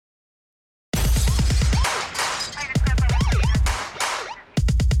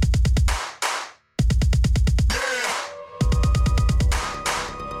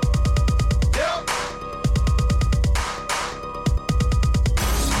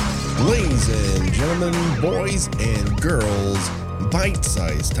Ladies and gentlemen, boys and girls,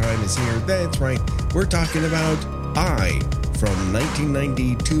 bite-sized time is here. That's right. We're talking about I from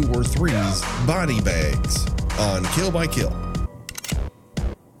 1992 or 3's Body Bags on Kill by Kill.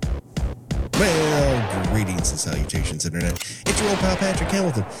 Well, greetings and salutations, Internet. It's your old pal Patrick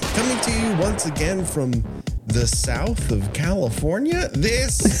Hamilton coming to you once again from the south of California.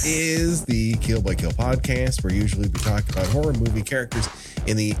 This is the Kill by Kill podcast, where usually we talk about horror movie characters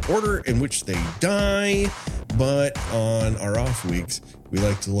in the order in which they die. But on our off weeks, we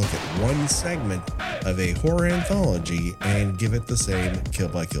like to look at one segment of a horror anthology and give it the same Kill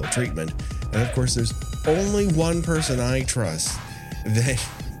by Kill treatment. And of course, there's only one person I trust that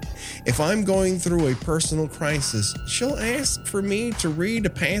if I'm going through a personal crisis, she'll ask for me to read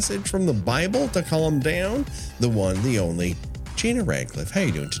a passage from the Bible to calm down. The one, the only, Gina Radcliffe. How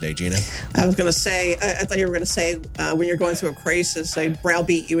you doing today, Gina? I was going to say, I thought you were going to say when you're going through a crisis, they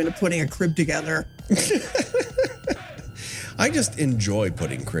browbeat you into putting a crib together. I just enjoy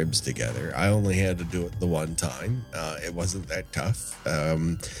putting cribs together. I only had to do it the one time. It wasn't that tough.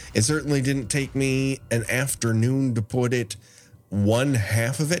 It certainly didn't take me an afternoon to put it one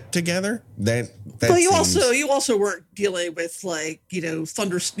half of it together. That well, you also weren't dealing with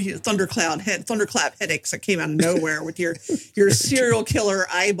thunderclap headaches that came out of nowhere with your serial killer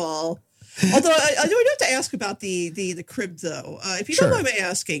eyeball. Although I do have to ask about the crib though. If you don't mind me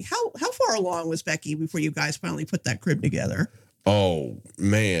asking, how far along was Becky before you guys finally put that crib together? Oh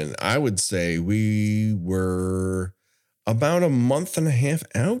man, I would say we were about a month and a half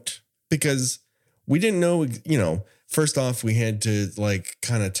out, because we didn't know, first off, we had to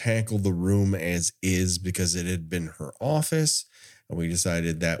kind of tackle the room as is because it had been her office, and we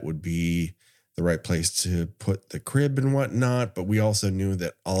decided that would be the right place to put the crib and whatnot. But we also knew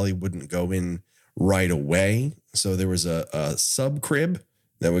that Ollie wouldn't go in right away. So there was a sub crib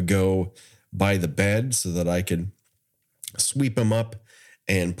that would go by the bed so that I could sweep him up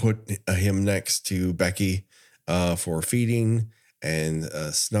and put him next to Becky for feeding and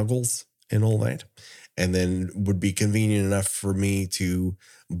snuggles and all that. And then would be convenient enough for me to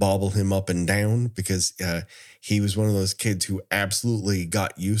bobble him up and down, because he was one of those kids who absolutely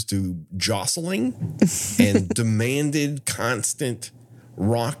got used to jostling and demanded constant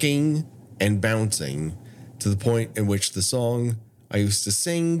rocking and bouncing, to the point in which the song I used to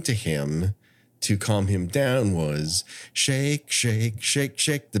sing to him to calm him down was shake, shake, shake,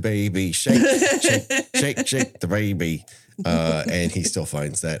 shake the baby, shake, shake, shake, shake the baby. And he still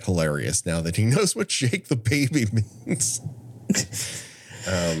finds that hilarious now that he knows what shake the baby means.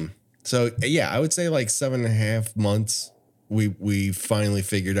 So yeah, I would say 7.5 months. We finally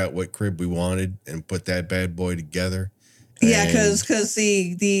figured out what crib we wanted and put that bad boy together. Yeah, because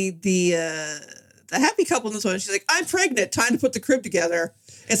the happy couple in this one, she's like, "I'm pregnant. Time to put the crib together."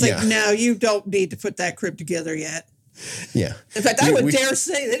 It's like, no, you don't need to put that crib together yet. Yeah. In fact, I would dare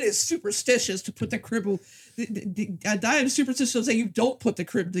say that it is superstitious to put the crib. I am superstitious to say you don't put the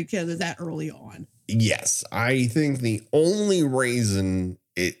crib together that early on. Yes, I think the only reason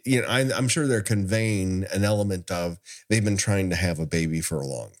I'm sure they're conveying an element of they've been trying to have a baby for a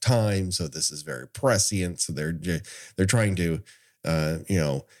long time, so this is very prescient. So they're trying to,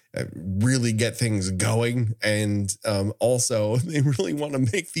 really get things going, and also they really want to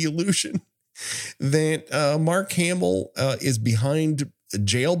make the illusion that Mark Hamill is behind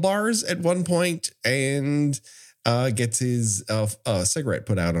jail bars at one point and gets his cigarette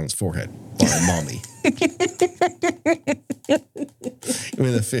put out on his forehead by a mommy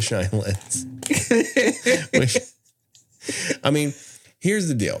with a fisheye lens. Here's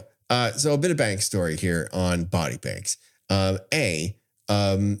the deal. So a bit of backstory here on Body Bags.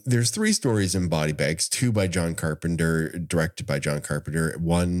 There's 3 stories in Body Bags, 2 by John Carpenter, directed by John Carpenter,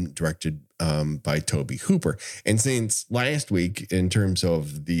 1 directed by Tobe Hooper. And since last week, in terms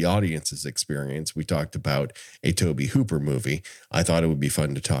of the audience's experience, we talked about a Tobe Hooper movie, I thought it would be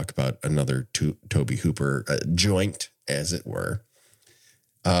fun to talk about another Tobe Hooper joint, as it were.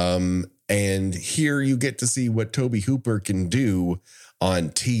 And here you get to see what Tobe Hooper can do on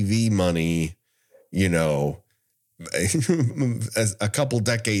TV money, as a couple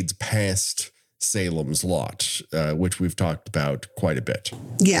decades past Salem's Lot, which we've talked about quite a bit.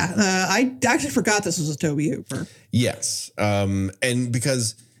 Yeah, I actually forgot this was a Tobe Hooper. Yes, and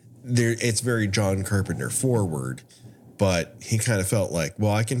because it's very John Carpenter forward, but he kind of felt like,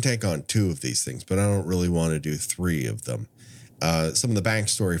 well, I can take on 2 of these things, but I don't really want to do 3 of them. Some of the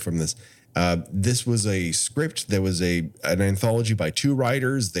backstory from this. This was a script. There was an anthology by 2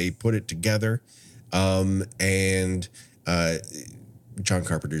 writers. They put it together. And John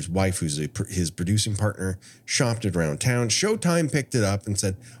Carpenter's wife, who's his producing partner, shopped it around town. Showtime picked it up and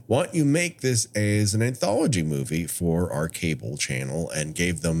said, why don't you make this as an anthology movie for our cable channel, and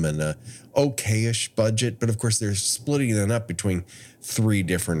gave them an okay-ish budget. But of course, they're splitting it up between 3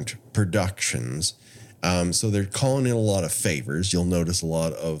 different productions. So they're calling in a lot of favors. You'll notice a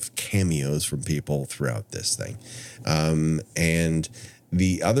lot of cameos from people throughout this thing. And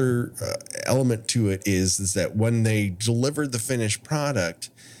the other element to it is that when they delivered the finished product,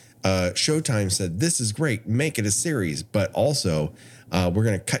 Showtime said, this is great, make it a series, but also we're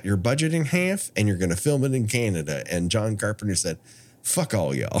going to cut your budget in half and you're going to film it in Canada. And John Carpenter said, fuck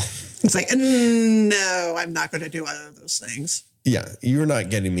all y'all. It's like, no, I'm not going to do either of those things. Yeah, you're not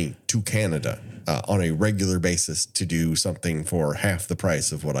getting me to Canada on a regular basis to do something for half the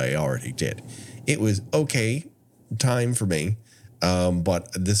price of what I already did. It was okay time for me, but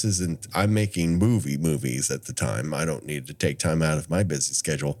this isn't, I'm making movies at the time. I don't need to take time out of my busy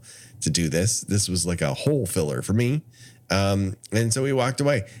schedule to do this. This was like a hole filler for me. And so we walked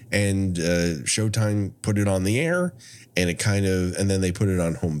away, and Showtime put it on the air, and and then they put it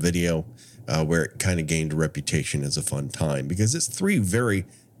on home video, where it kind of gained a reputation as a fun time, because it's 3 very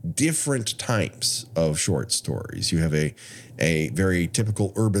different types of short stories. You have a very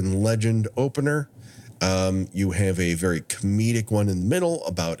typical urban legend opener. You have a very comedic one in the middle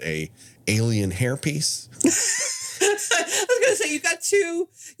about a alien hairpiece. I was going to say,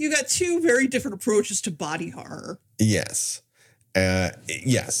 you got two very different approaches to body horror. Yes.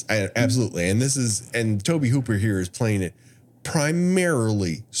 Yes, absolutely. And Tobe Hooper here is playing it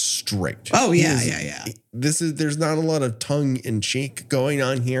primarily straight. Oh yeah. There's not a lot of tongue in cheek going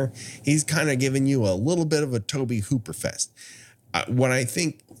on here. He's kind of giving you a little bit of a Tobe Hooper fest. What I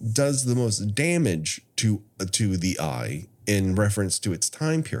think does the most damage to the eye in reference to its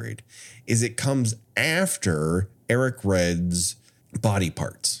time period is it comes after Eric Red's Body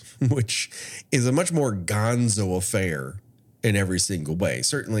Parts, which is a much more gonzo affair in every single way.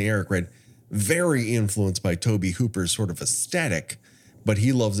 Certainly Eric Red, very influenced by Tobe Hooper's sort of aesthetic, but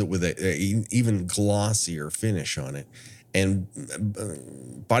he loves it with a even glossier finish on it. And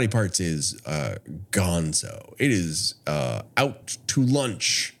Body Parts is gonzo. It is out to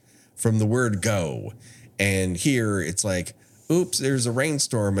lunch from the word go. And here it's like, oops, there's a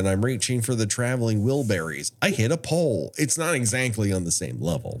rainstorm and I'm reaching for the traveling Wilburys. I hit a pole. It's not exactly on the same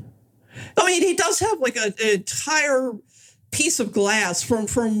level. I mean, he does have like an entire piece of glass from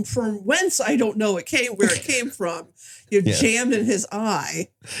whence I don't know where it came from. Jammed in his eye.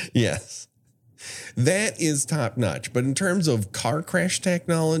 Yes. That is top notch. But in terms of car crash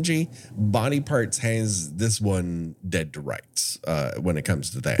technology, Body Parts has this one dead to rights when it comes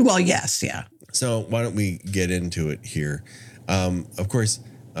to that. Well, yes, yeah. So why don't we get into it here? Of course,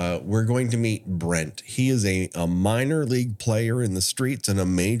 we're going to meet Brent. He is a minor league player in the streets and a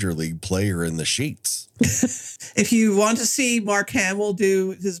major league player in the sheets. If you want to see Mark Hamill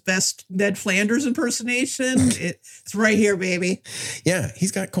do his best Ned Flanders impersonation, it's right here, baby. Yeah,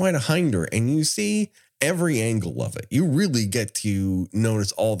 he's got quite a hinder, and you see every angle of it. You really get to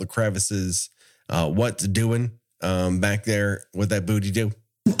notice all the crevices, what's doing back there, what that booty do.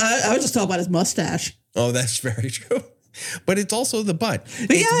 I was just talking about his mustache. Oh, that's very true. But it's also the butt.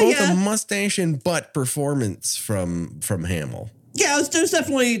 It's both a mustache and butt performance from Hamill. Yeah, there's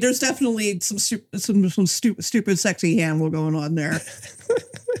definitely some stupid sexy Hamill going on there.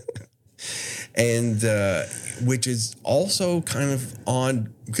 And which is also kind of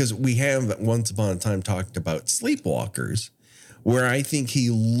odd because we have once upon a time talked about Sleepwalkers, where I think he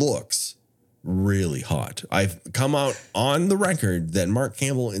looks really hot. I've come out on the record that Mark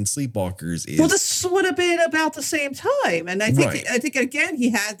Hamill in Sleepwalkers is. Well, this would have been about the same time, and I think again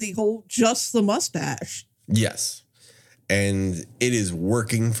he had the whole just the mustache. Yes, and it is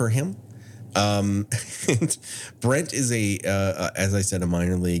working for him. And Brent is as I said, a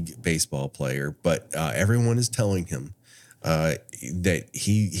minor league baseball player, but everyone is telling him that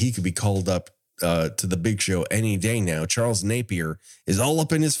he could be called up to the big show any day now. Charles Napier is all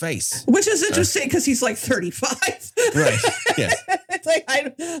up in his face, which is interesting because he's like 35. Right? Yeah. It's like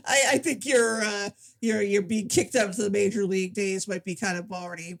I think you're being kicked out to the major league days might be kind of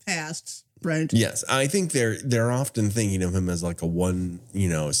already past, Brent. Yes, I think they're often thinking of him as like a one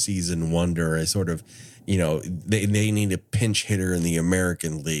season wonder, a sort of they need a pinch hitter in the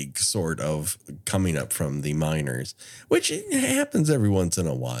American League, sort of coming up from the minors, which happens every once in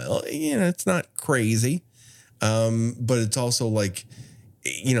a while. It's not crazy, but it's also like,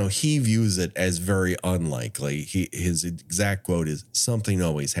 he views it as very unlikely. His exact quote is, "Something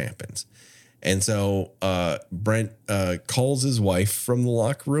always happens." And so Brent calls his wife from the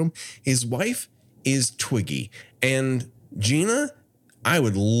locker room. His wife is Twiggy, and Gina, I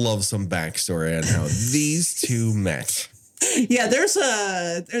would love some backstory on how these two met. Yeah,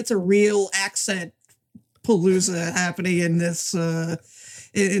 it's a real accent palooza happening in this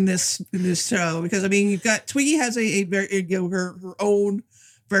in this show, because I mean, you've got Twiggy has a very, her own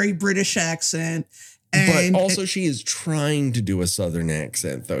very British accent. But also she is trying to do a Southern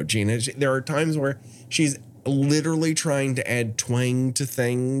accent, though, Gina. There are times where she's literally trying to add twang to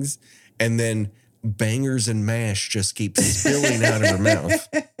things, and then bangers and mash just keep spilling out of her mouth.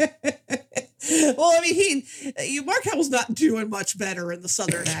 Well, I mean, Mark Hamill's not doing much better in the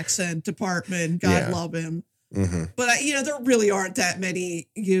Southern accent department. God love him. Mm-hmm. But there really aren't that many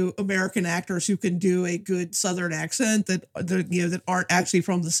American actors who can do a good Southern accent that aren't actually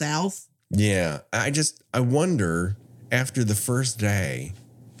from the South. Yeah, I wonder after the first day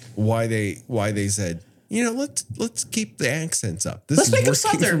why they said, let's keep the accents up. Let's make them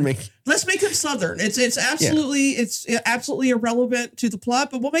Southern. Let's make them Southern. It's absolutely irrelevant to the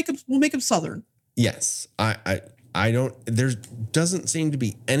plot, but we'll make them Southern. Yes, I don't. There doesn't seem to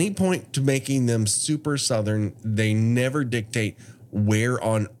be any point to making them super Southern. They never dictate where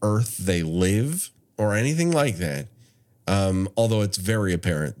on earth they live or anything like that. Although it's very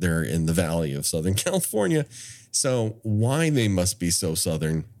apparent they're in the Valley of Southern California. So why they must be so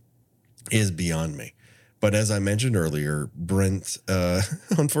Southern is beyond me. But as I mentioned earlier, Brent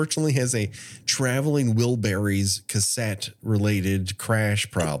unfortunately has a traveling Wilburys cassette-related crash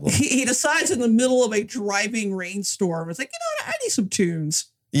problem. He decides in the middle of a driving rainstorm, it's like, I need some tunes.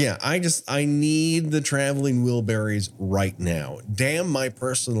 Yeah, I need the traveling Wilburys right now. Damn my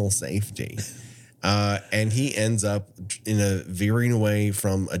personal safety. And he ends up veering away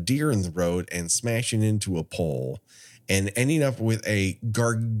from a deer in the road and smashing into a pole, and ending up with a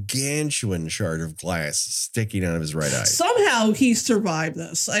gargantuan shard of glass sticking out of his right eye. Somehow he survived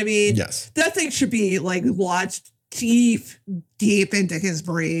this. I mean, yes, that thing should be like lodged deep into his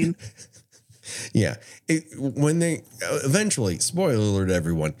brain. Yeah. When they eventually, spoiler alert,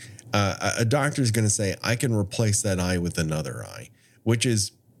 everyone, a doctor is going to say, I can replace that eye with another eye, which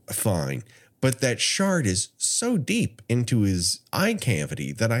is fine. But that shard is so deep into his eye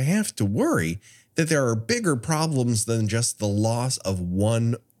cavity that I have to worry that there are bigger problems than just the loss of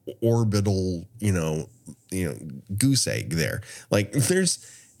one orbital, goose egg there. Like there's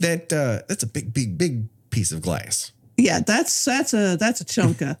that's a big piece of glass. Yeah, that's a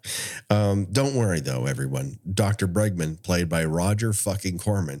chunka. Don't worry though, everyone. Dr. Bregman, played by Roger fucking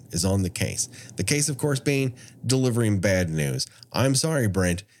Corman, is on the case. The case, of course, being delivering bad news. I'm sorry,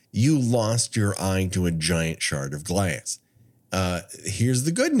 Brent. You lost your eye to a giant shard of glass. Here's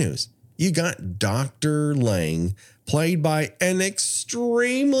the good news. You got Dr. Lang, played by an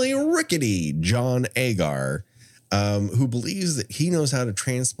extremely rickety John Agar, who believes that he knows how to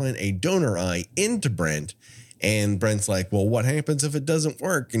transplant a donor eye into Brent. And Brent's like, well, what happens if it doesn't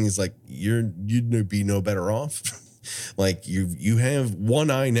work? And he's like, you'd be no better off. Like you have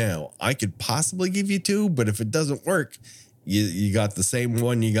one eye now. I could possibly give you two, but if it doesn't work, you got the same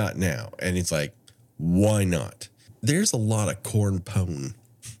one you got now. And it's like, why not? There's a lot of corn pone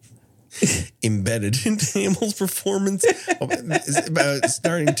embedded into Hamill's performance. It's about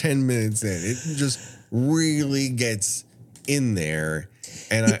starting 10 minutes in. It just really gets in there.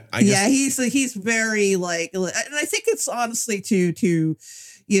 And he's very like, and I think it's honestly to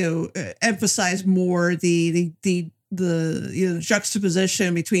emphasize more the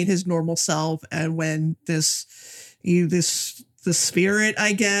juxtaposition between his normal self and when the spirit,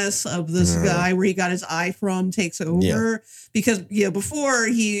 I guess, of this guy where he got his eye from takes over. Yeah. Because before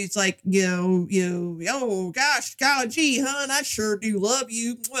he's like, oh gosh, golly, hon, I sure do love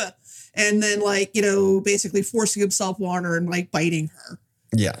you. And then basically forcing himself on her and like biting her.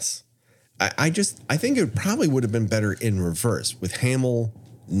 Yes. I think it probably would have been better in reverse, with Hamill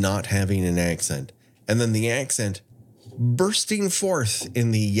not having an accent and then the accent bursting forth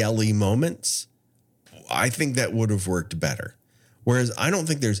in the yelly moments. I think that would have worked better. Whereas I don't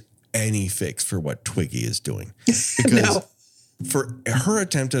think there's any fix for what Twiggy is doing. Because for her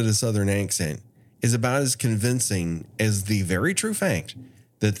attempt at a Southern accent is about as convincing as the very true fact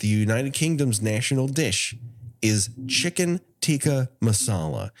that the United Kingdom's national dish is chicken tikka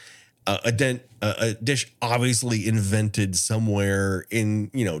masala, a dish obviously invented somewhere in,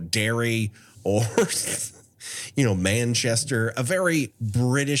 Derry or, Manchester, a very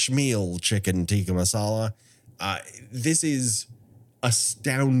British meal, chicken tikka masala. This is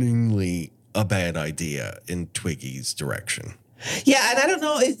astoundingly a bad idea in Twiggy's direction. Yeah, and I don't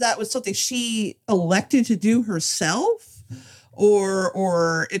know if that was something she elected to do herself.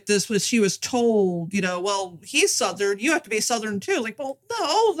 Or if this was, she was told, well, he's Southern, you have to be Southern too. Like, well,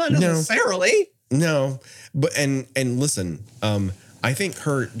 no, not necessarily. No, but and listen, I think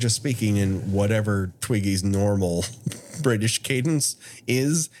her just speaking in whatever Twiggy's normal British cadence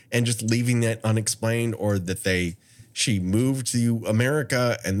is and just leaving that unexplained, or that she moved to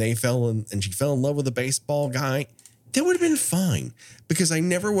America and she fell in love with a baseball guy, that would have been fine, because I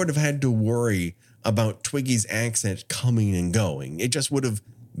never would have had to worry about Twiggy's accent coming and going. It just would have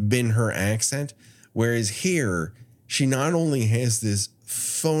been her accent. Whereas here, she not only has this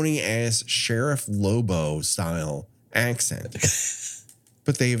phony ass Sheriff Lobo style accent,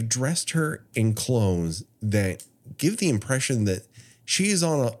 but they have dressed her in clothes that give the impression that she is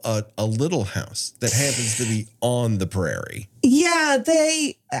on a little house that happens to be on the prairie. Yeah,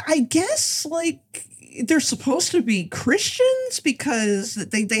 I guess, like, they're supposed to be Christians because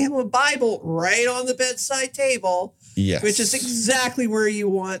they have a Bible right on the bedside table. Yes. Which is exactly where you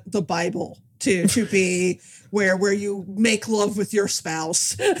want the Bible to be, where you make love with your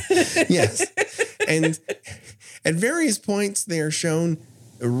spouse. Yes. And at various points, they are shown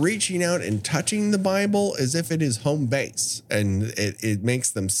reaching out and touching the Bible as if it is home base, and it makes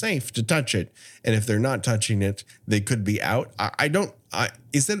them safe to touch it. And if they're not touching it, they could be out.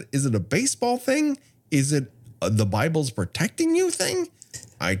 Is it a baseball thing? Is it the Bible's protecting you thing?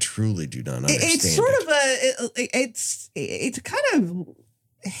 I truly do not understand. It's sort of it's kind of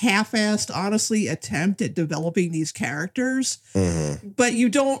half-assed, honestly, attempt at developing these characters, but you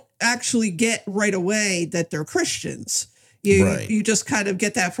don't actually get right away that they're Christians. You just kind of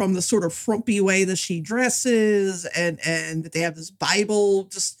get that from the sort of frumpy way that she dresses, and that they have this Bible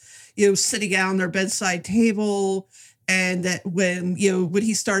just, sitting out on their bedside table. And that when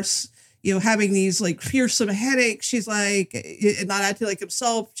he starts, having these like fearsome headaches, she's like, and not acting like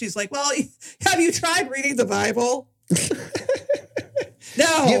himself. She's like, well, have you tried reading the Bible?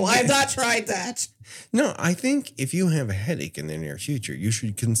 No, I've not tried that. No, I think if you have a headache in the near future, you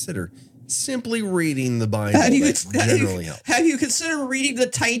should consider simply reading the Bible. Have you considered reading the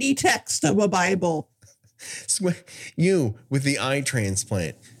tiny text of a Bible? You, with the eye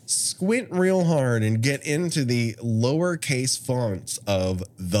transplant, squint real hard and get into the lowercase fonts of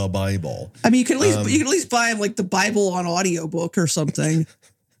the Bible. I mean, you can at least buy like the Bible on audiobook or something.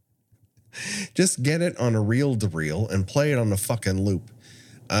 Just get it on a reel-to-reel and play it on a fucking loop.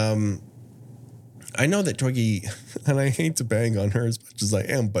 I know that Twiggy, and I hate to bang on her as much as I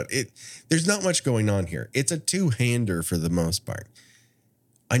am, but there's not much going on here. It's a two-hander for the most part.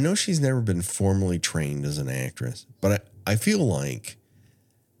 I know she's never been formally trained as an actress, but I feel like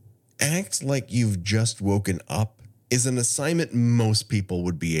act like you've just woken up is an assignment most people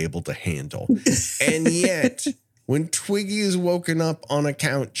would be able to handle. And yet, when Twiggy is woken up on a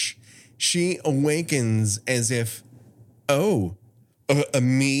couch, she awakens as if,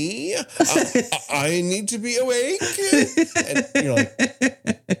 me? I need to be awake? And you're like,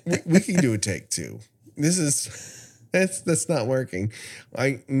 we can do a take two. That's not working.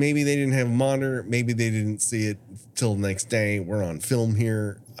 Maybe they didn't have a monitor. Maybe they didn't see it till the next day. We're on film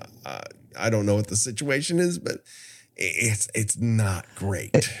here. I don't know what the situation is, but it's not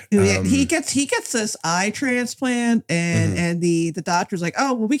great. He gets this eye transplant, and the doctor's like,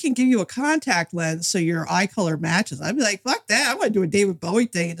 oh, well, we can give you a contact lens so your eye color matches. I'd be like, fuck that. I want to do a David Bowie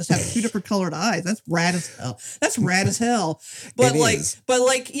thing and just have two different colored eyes. That's rad as hell. But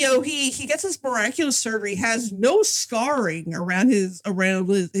he gets this miraculous surgery, has no scarring around his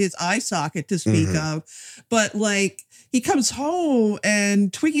eye socket to speak of, but like he comes home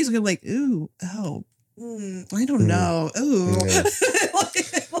and Twiggy's gonna like, I don't know. Ooh.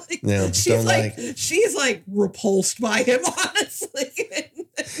 Yeah. She's like repulsed by him, honestly.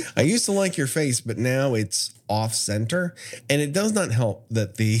 I used to like your face, but now it's off center. And it does not help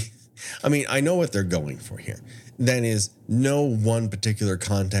that I know what they're going for here. That is, no one particular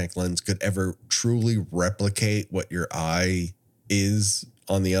contact lens could ever truly replicate what your eye is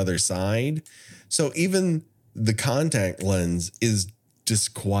on the other side. So even the contact lens is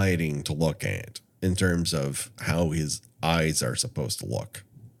disquieting to look at in terms of how his eyes are supposed to look.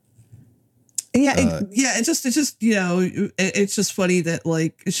 It's just funny that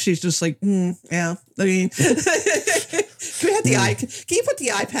like she's just like, yeah. I mean, can you put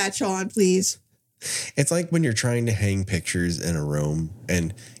the eye patch on, please? It's like when you're trying to hang pictures in a room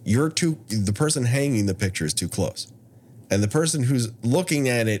and the person hanging the picture is too close, and the person who's looking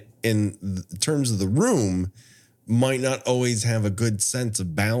at it in terms of the room might not always have a good sense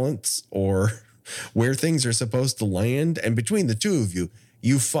of balance or where things are supposed to land. And between the two of you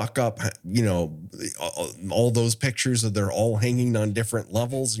fuck up, all those pictures that they're all hanging on different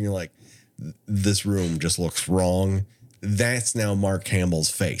levels. And you're like, this room just looks wrong. That's now Mark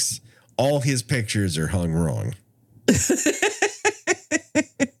Hamill's face. All his pictures are hung wrong.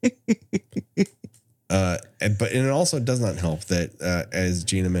 But it also does not help that, as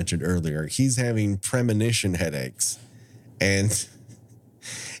Gina mentioned earlier, he's having premonition headaches. And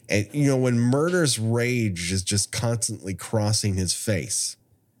when murderous rage is just constantly crossing his face,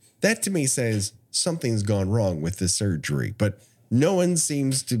 that to me says something's gone wrong with this surgery. But no one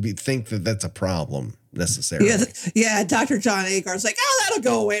seems to think that that's a problem necessarily. Yeah, Dr. John Agar's like, oh, that'll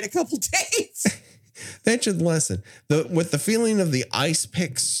go away in a couple days. That should lessen. With the feeling of the ice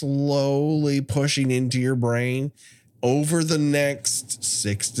pick slowly pushing into your brain over the next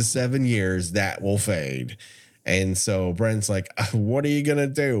 6 to 7 years, that will fade. And so Brent's like, what are you going to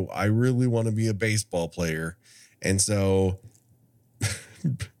do? I really want to be a baseball player. And so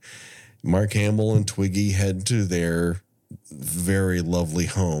Mark Hamill and Twiggy head to their very lovely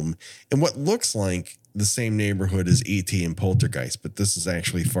home in what looks like the same neighborhood as E.T. and Poltergeist, but this is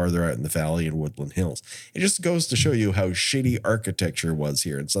actually farther out in the valley in Woodland Hills. It just goes to show you how shitty architecture was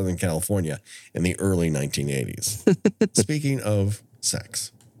here in Southern California in the early 1980s. Speaking of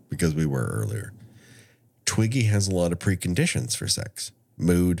sex, because we were earlier, Twiggy has a lot of preconditions for sex.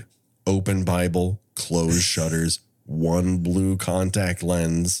 Mood, open Bible, closed shutters, one blue contact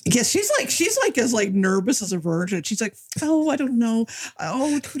lens. Yeah, she's like as nervous as a virgin. She's like, oh, I don't know.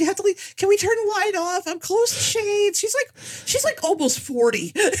 Oh, do we have to leave? Can we turn the light off? I'm close to shades. She's like almost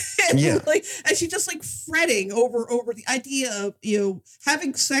 40. and and she's just like fretting over the idea of,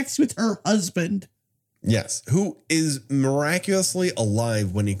 having sex with her husband. Yes, who is miraculously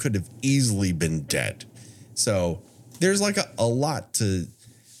alive when he could have easily been dead. So there's like a lot to,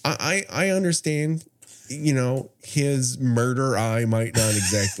 I understand. His murder eye might not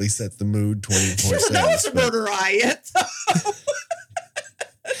exactly set the mood 24/7. She doesn't know it's a murder eye yet.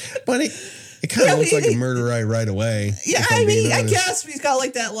 But it kind of looks like a murder eye right away. Yeah, I guess he's got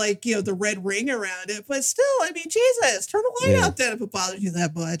the red ring around it. But still, Jesus, turn the light out then if it bothers you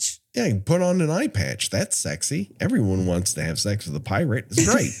that much. Yeah, put on an eye patch. That's sexy. Everyone wants to have sex with a pirate. It's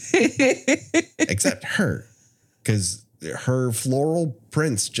great. Except her. Because her floral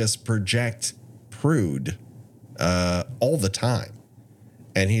prints just project prude all the time.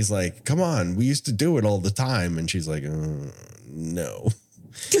 And he's like, come on, we used to do it all the time. And she's like, no.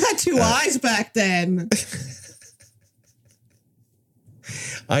 You had two eyes back then.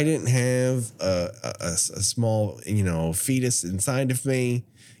 I didn't have a small, fetus inside of me.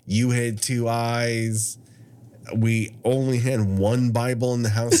 You had two eyes. We only had one Bible in the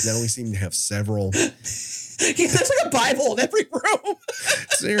house. Now we seem to have several. Yeah, there's like a Bible in every room.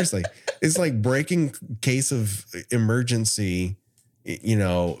 Seriously. It's like breaking case of emergency,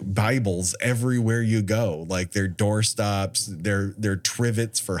 Bibles everywhere you go. Like their doorstops, their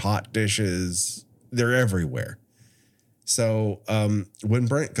trivets for hot dishes. They're everywhere. So when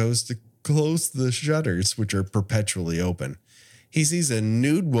Brent goes to close the shutters, which are perpetually open, he sees a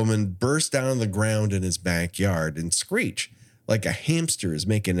nude woman burst down on the ground in his backyard and screech like a hamster is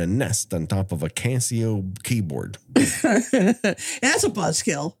making a nest on top of a Casio keyboard. That's a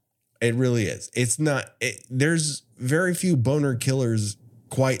buzzkill. It really is. It's not. There's very few boner killers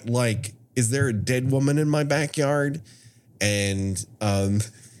quite like, is there a dead woman in my backyard? And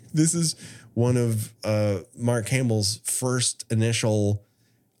this is one of Mark Hamill's first initial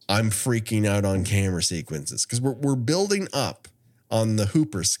I'm freaking out on camera sequences, because we're building up on the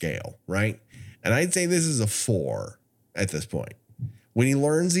Hooper scale, right? And I'd say this is a 4 at this point. When he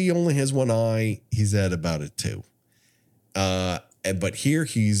learns he only has one eye, he's at about a 2. But here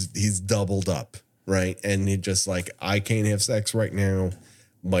he's doubled up, right? And it just like, I can't have sex right now.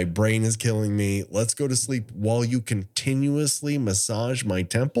 My brain is killing me. Let's go to sleep while you continuously massage my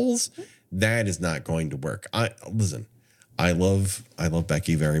temples. That is not going to work. Listen, I love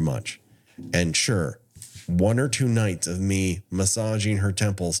Becky very much. And sure, 1 or 2 nights of me massaging her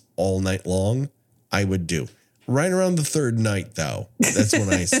temples all night long, I would do. Right around the 3rd night, though, that's when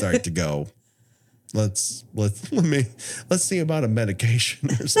I start to go, let's see about a medication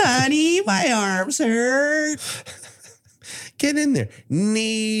or something. Honey, my arms hurt. Get in there.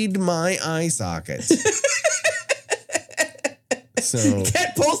 Need my eye sockets. So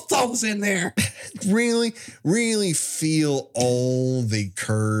get both thumbs in there. Really, really feel all the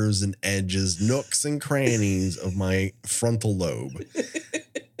curves and edges, nooks and crannies of my frontal lobe.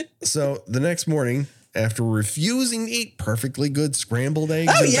 So the next morning, after refusing to eat perfectly good scrambled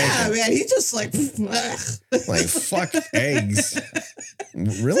eggs. Oh, yeah, bacon, man. He's just like, like, fuck eggs.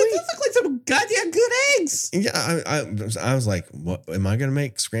 Really? They look like some goddamn good eggs. Yeah, I was like, what, am I going to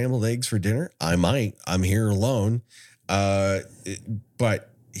make scrambled eggs for dinner? I might. I'm here alone. But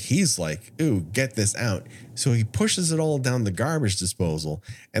he's like, ooh, get this out. So he pushes it all down the garbage disposal.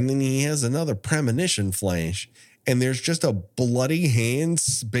 And then he has another premonition flash. and there's just a bloody hand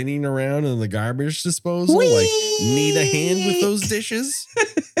spinning around in the garbage disposal. Whee! Like, need a hand with those dishes?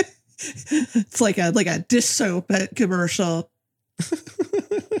 It's like a dish soap commercial.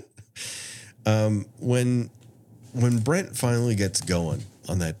 When Brent finally gets going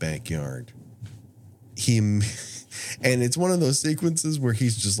on that backyard, and it's one of those sequences where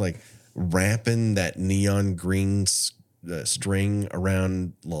he's just like wrapping that neon green string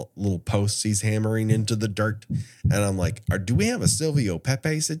around little posts he's hammering into the dirt. And I'm like, do we have a Silvio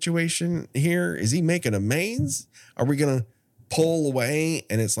Pepe situation here? Is he making a maze? Are we going to pull away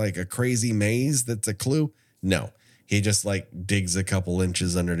and it's like a crazy maze that's a clue? No, he just like digs a couple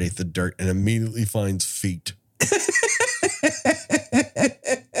inches underneath the dirt and immediately finds feet.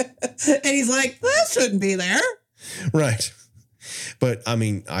 And he's like, that shouldn't be there. Right. But I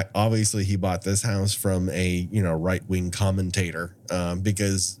mean, obviously he bought this house from a, right-wing commentator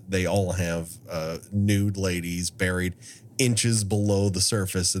because they all have nude ladies buried inches below the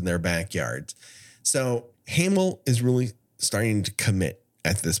surface in their backyards. So Hamill is really starting to commit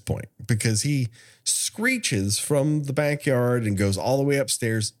at this point because he screeches from the backyard and goes all the way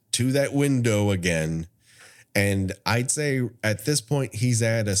upstairs to that window again. And I'd say at this point, he's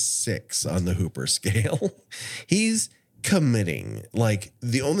at a 6 on the Hooper scale. He's committing. Like,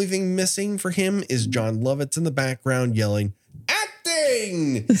 the only thing missing for him is John Lovitz in the background yelling,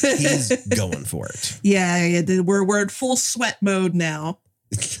 acting! He's going for it. Yeah, we're in full sweat mode now.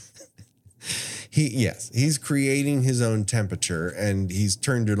 He's creating his own temperature, and he's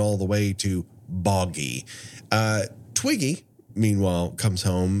turned it all the way to boggy. Twiggy, meanwhile, comes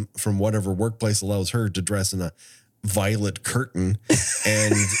home from whatever workplace allows her to dress in a violet curtain,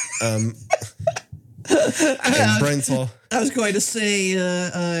 and Brent's all... I was going to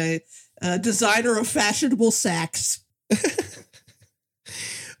say designer of fashionable sacks.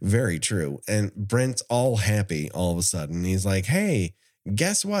 Very true. And Brent's all happy all of a sudden. He's like, hey,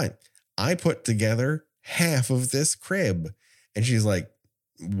 guess what? I put together half of this crib. And she's like,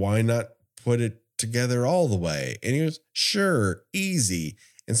 why not put it together all the way? And he goes, sure, easy.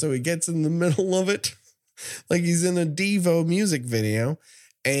 And so he gets in the middle of it like he's in a Devo music video.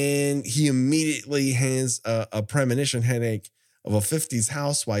 And he immediately has a premonition headache of a 50s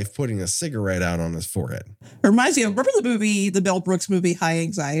housewife putting a cigarette out on his forehead. It reminds me of, remember the movie, the Mel Brooks movie, High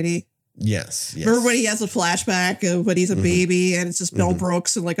Anxiety? Yes. Remember when he has a flashback of when he's a baby and it's just Mel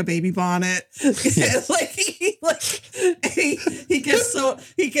Brooks in like a baby bonnet? Yes. he gets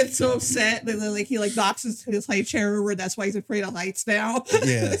so upset that like he like knocks his high chair over, and that's why he's afraid of heights now.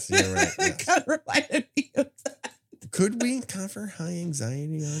 Yes, you're right. Yes. It kind of reminded me of that. Could we cover high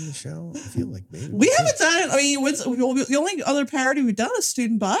anxiety on the show? I feel like maybe we haven't done it. I mean, the only other parody we've done is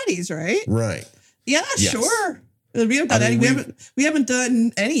Student Bodies, right? Right. Yeah, yes. Sure. We haven't done any. We haven't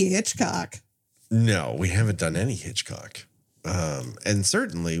done any Hitchcock. No, we haven't done any Hitchcock. And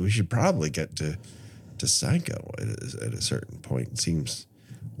certainly we should probably get to Psycho at a certain point. It seems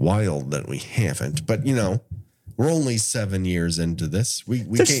wild that we haven't, but we're only 7 years into this. We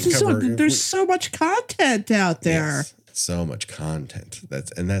can't cover. There's so much content out there. Yes, so much content.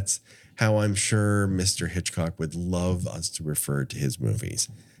 That's how I'm sure Mr. Hitchcock would love us to refer to his movies.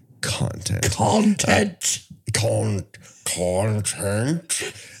 Content.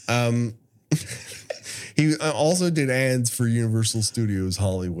 He also did ads for Universal Studios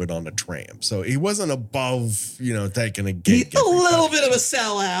Hollywood on a tram. So he wasn't above, taking a gig. A little bit of a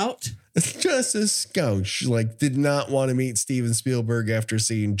sellout. Just a skosh. Like, did not want to meet Steven Spielberg after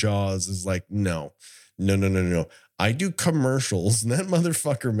seeing Jaws. Is like, no. I do commercials, and that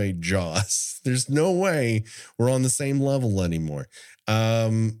motherfucker made Jaws. There's no way we're on the same level anymore.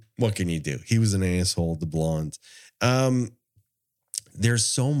 What can you do? He was an asshole, the blondes. There's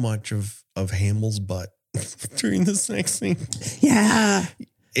so much of Hamill's butt during the sex scene. Yeah.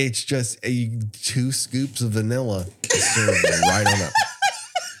 It's just 2 scoops of vanilla served right on up.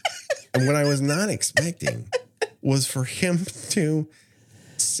 And what I was not expecting was for him to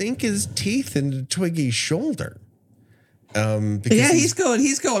sink his teeth into Twiggy's shoulder. Because he's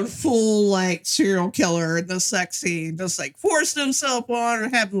going full like serial killer in the sex scene, just like forcing himself on her,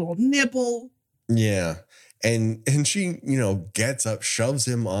 having a little nipple. Yeah. And she, gets up, shoves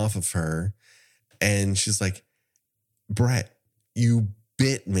him off of her, and she's like, Brett, you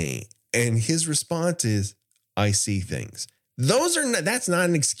bit me. And his response is, I see things. That's not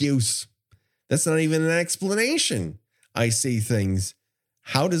an excuse. That's not even an explanation. I see things.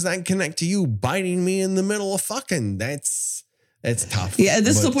 How does that connect to you biting me in the middle of fucking? That's tough. Yeah,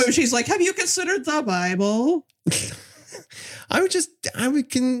 this is the point where she's like, have you considered the Bible? I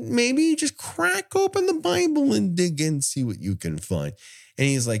can maybe just crack open the Bible and dig in, see what you can find. And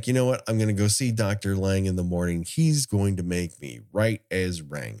he's like, you know what? I'm going to go see Dr. Lang in the morning. He's going to make me right as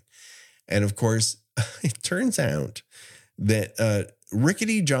rain. And of course, it turns out that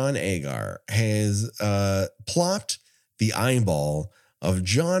Rickety John Agar has plopped the eyeball of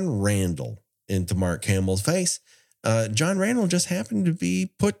John Randall into Mark Hamill's face. John Randall just happened to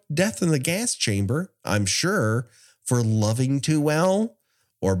be put death in the gas chamber, I'm sure, for loving too well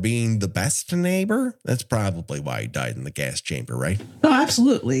or being the best neighbor. That's probably why he died in the gas chamber, right? Oh,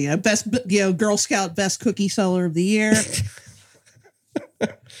 absolutely. Best, Girl Scout best cookie seller of the year.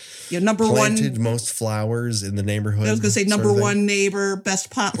 Number Planted one. most flowers in the neighborhood. I was going to say number one neighbor, best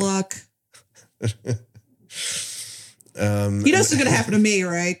potluck. You know what's going to happen to me,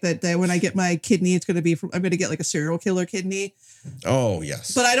 right? That when I get my kidney, I'm going to get like a serial killer kidney. Oh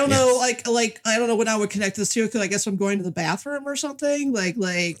yes, but I don't know, like I don't know when I would connect to the serial killer. I guess I'm going to the bathroom or something. Like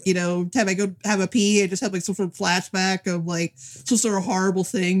have I go have a pee? I just have like some sort of flashback of like some sort of horrible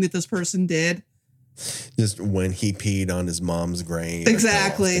thing that this person did. Just when he peed on his mom's grave.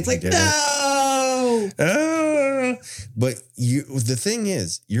 Exactly. It's like no. But the thing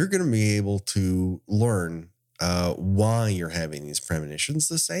is, you're going to be able to learn why you're having these premonitions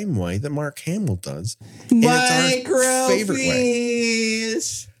the same way that Mark Hamill does. Microfiche.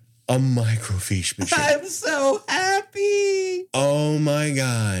 A microfiche machine. I'm so happy. Oh my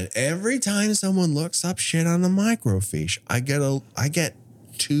God. Every time someone looks up shit on the microfiche, I get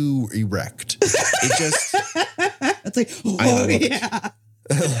too erect. It just it's like, oh yeah.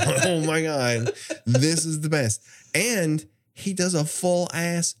 Oh my God. This is the best. And he does a full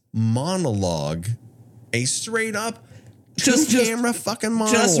ass monologue. A straight up camera fucking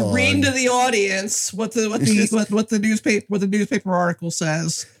monologue. Just read to the audience what the newspaper article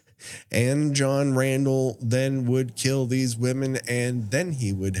says. And John Randall then would kill these women, and then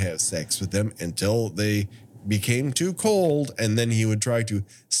he would have sex with them until they became too cold, and then he would try to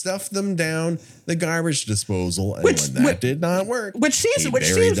stuff them down the garbage disposal. And when that did not work, he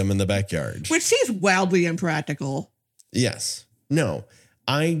buried them in the backyard. Which seems wildly impractical. Yes. No.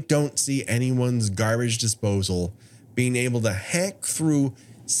 I don't see anyone's garbage disposal being able to hack through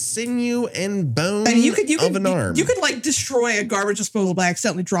sinew and bone of an arm. You could like destroy a garbage disposal by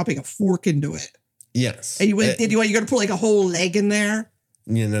accidentally dropping a fork into it. Yes. And you're going to put like a whole leg in there?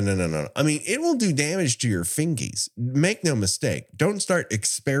 Yeah, no. I mean, it will do damage to your fingies. Make no mistake. Don't start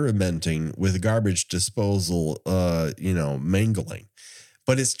experimenting with garbage disposal, mangling.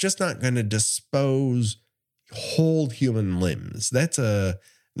 But it's just not going to dispose whole human limbs. That's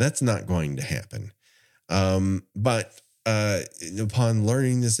not going to happen. But upon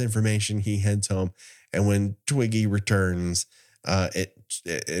learning this information, he heads home, and when Twiggy returns,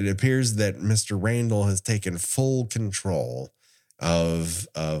 it appears that Mr. Randall has taken full control of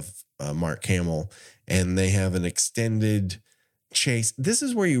Mark Hamill, and they have an extended chase. This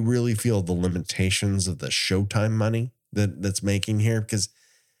is where you really feel the limitations of the Showtime money that's making here, because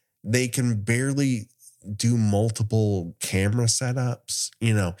they can barely do multiple camera setups.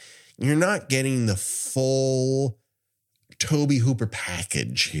 You're not getting the full Toby Hooper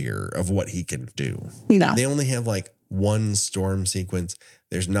package here of what he can do. No. They only have like one storm sequence.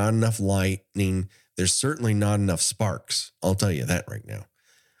 There's not enough lightning. There's certainly not enough sparks. I'll tell you that right now.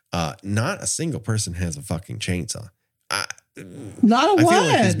 Not a single person has a fucking chainsaw. Not a one. I feel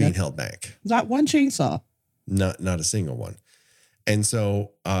like he's being held back. Not one chainsaw. Not a single one. And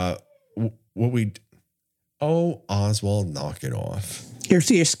so Oswald, knock it off.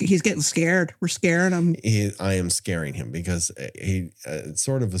 He's getting scared. We're scaring him. I am scaring him because he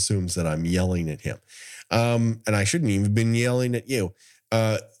sort of assumes that I'm yelling at him. And I shouldn't even have been yelling at you.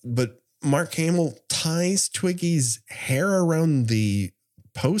 But Mark Hamill ties Twiggy's hair around the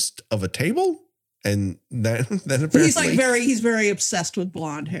post of a table. And then apparently he's very obsessed with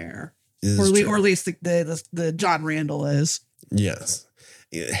blonde hair. Or at least the John Randall is. Yes.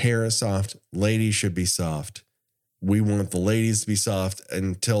 Hair is soft. Ladies should be soft. We want the ladies to be soft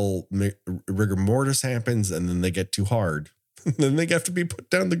until rigor mortis happens, and then they get too hard. Then they have to be put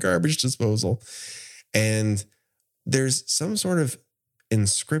down the garbage disposal. And there's some sort of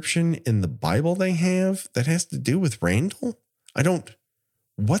inscription in the Bible they have that has to do with Randall.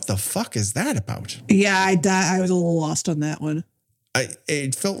 What the fuck is that about? Yeah, I was a little lost on that one.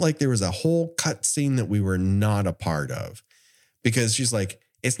 It felt like there was a whole cut scene that we were not a part of, because she's like,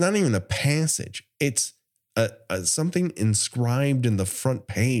 it's not even a passage. It's something inscribed in the front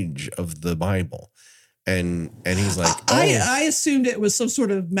page of the Bible. And he's like, I assumed it was some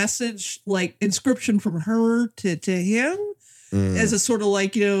sort of message, like inscription from her to him, as a sort of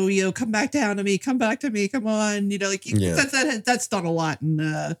like, come back down to me, come back to me, come on, that's done a lot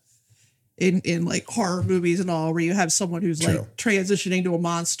in like horror movies and all, where you have someone who's True. like transitioning to a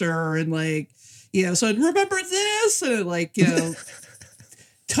monster and like, so remember this, and it, like,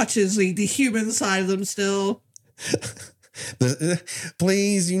 touches the human side of them still.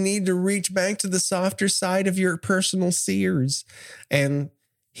 Please, you need to reach back to the softer side of your personal seers. And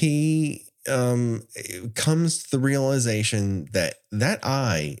he comes to the realization that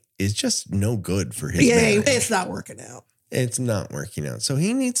eye is just no good for his marriage. It's not working out. It's not working out. So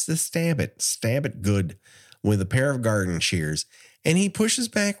he needs to stab it good with a pair of garden shears. And he pushes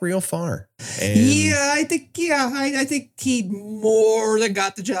back real far. And I think he more than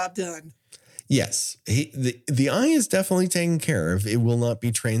got the job done. yes, the eye is definitely taken care of. It will not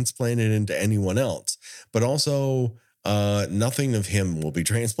be transplanted into anyone else. But also, nothing of him will be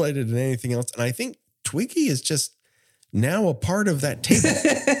transplanted into anything else. And I think Twiggy is just now a part of that table.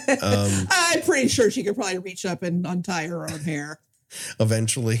 I'm pretty sure she could probably reach up and untie her own hair.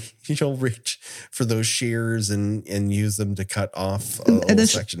 Eventually, you'll reach for those shears and use them to cut off a little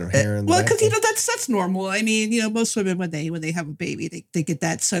section of hair. Well, because that's normal. I mean, most women when they have a baby, they get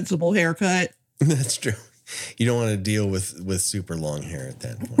that sensible haircut. That's true. You don't want to deal with super long hair at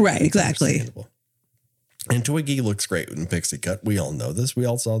that point. Right, exactly. And Twiggy looks great in pixie cut. We all know this. We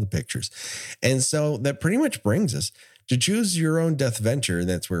all saw the pictures. And so that pretty much brings us to choose your own death venture.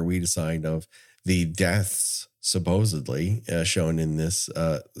 That's where we decide of the deaths supposedly shown in this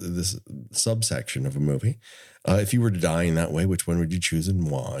subsection of a movie. If you were to die in that way, which one would you choose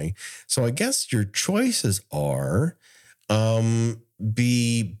and why? So I guess your choices are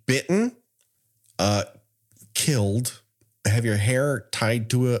be bitten, killed, have your hair tied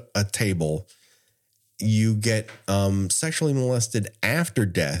to a table, you get sexually molested after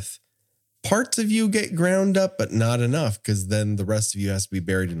death, parts of you get ground up, but not enough because then the rest of you has to be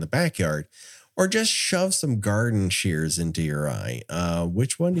buried in the backyard, or just shove some garden shears into your eye.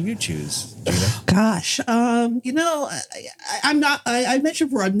 Which one do you choose, Gina? Gosh, I'm not. I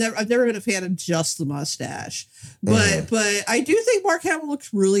mentioned before, I've never been a fan of just the mustache, but I do think Mark Hamill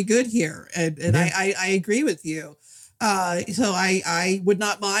looks really good here, and yeah. I agree with you. So I would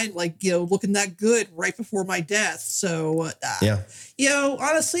not mind looking that good right before my death. So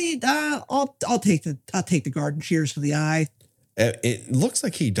honestly, I'll take the garden shears to the eye. It looks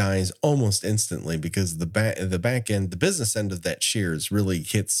like he dies almost instantly because the back end, the business end of that shears really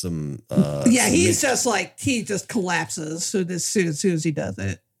hits some. He just collapses as soon as he does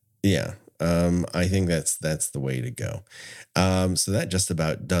it. Yeah. I think that's the way to go. So that just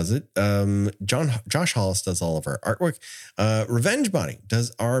about does it. Josh Hollis does all of our artwork. Revenge Body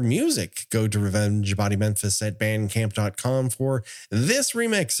does our music. Go to revengebodymemphis@bandcamp.com for this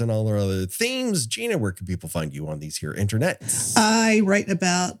remix and all our other themes. Gina, where can people find you on these here internets? I write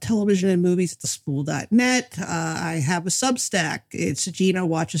about television and movies at thespool.net. I have a Substack. It's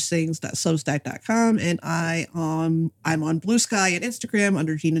GinaWatchesThings.substack.com, and I'm on Blue Sky and Instagram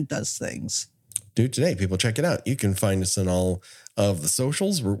under Gina Does Things. Do today, people, check it out. You can find us on all of the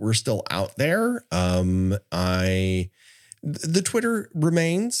socials. We're still out there. The Twitter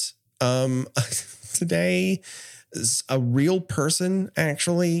remains. Today, a real person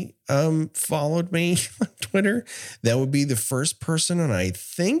actually followed me on Twitter. That would be the first person in, I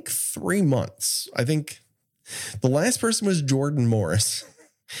think, 3 months. I think the last person was Jordan Morris.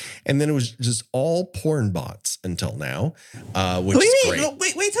 And then it was just all porn bots until now, which is great.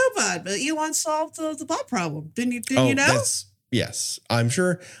 Wait, talk about it. But Elon solved the bot problem. Didn't you know? Yes. I'm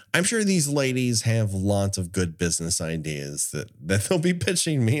sure these ladies have lots of good business ideas that they'll be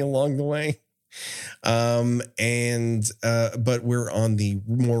pitching me along the way. But we're on the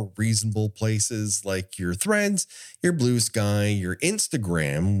more reasonable places like your Threads, your Blue Sky, your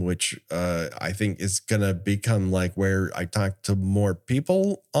Instagram, which I think is gonna become like where I talk to more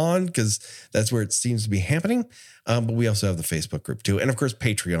people on, because that's where it seems to be happening. But we also have the Facebook group too, and of course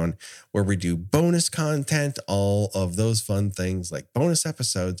Patreon, where we do bonus content, all of those fun things like bonus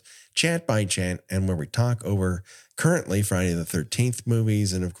episodes, chat by chat, and where we talk over currently Friday the 13th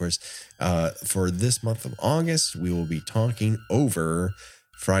movies. And of course, for this month of August, we will be talking over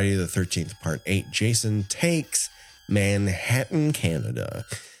Friday the 13th, Part 8, Jason Takes Manhattan, Canada,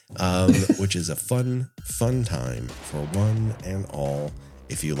 which is a fun time for one and all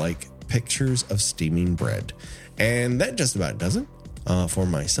if you like pictures of steaming bread. And that just about does it for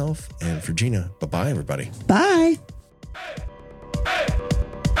myself and for Gina. Bye-bye, everybody. Bye.